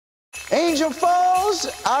Angel Falls,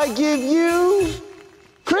 I give you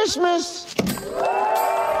Christmas.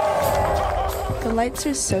 The lights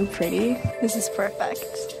are so pretty. This is perfect.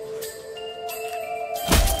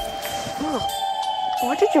 Oh,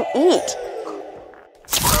 what did you eat?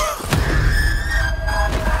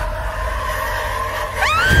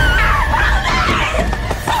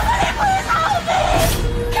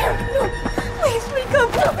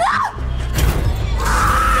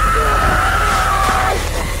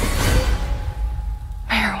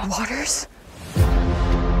 Waters?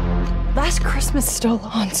 Last Christmas still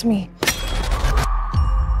haunts me.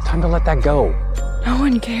 Time to let that go. No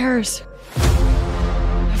one cares.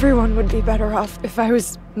 Everyone would be better off if I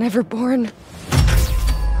was never born.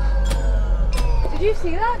 Did you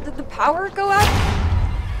see that? Did the power go out?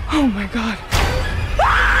 Oh my God.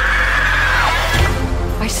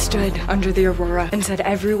 I stood under the aurora and said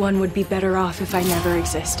everyone would be better off if I never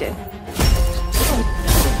existed.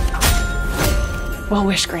 Well,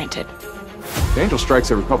 wish granted. The angel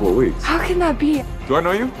strikes every couple of weeks. How can that be? Do I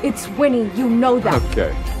know you? It's Winnie, you know that.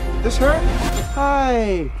 Okay. This her?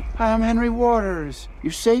 Hi, I'm Henry Waters.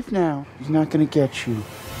 You're safe now. He's not gonna get you.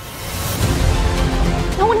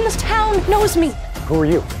 No one in this town knows me. Who are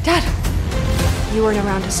you? Dad, you weren't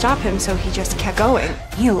around to stop him, so he just kept going.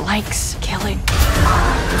 He likes killing.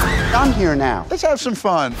 I'm here now. Let's have some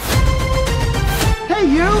fun. Hey,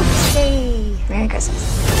 you! Hey, Merry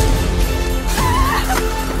Christmas.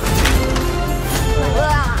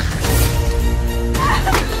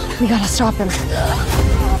 We gotta stop him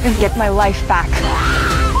and get my life back.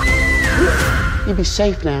 You'll be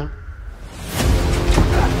safe now.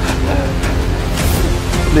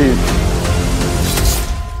 Please.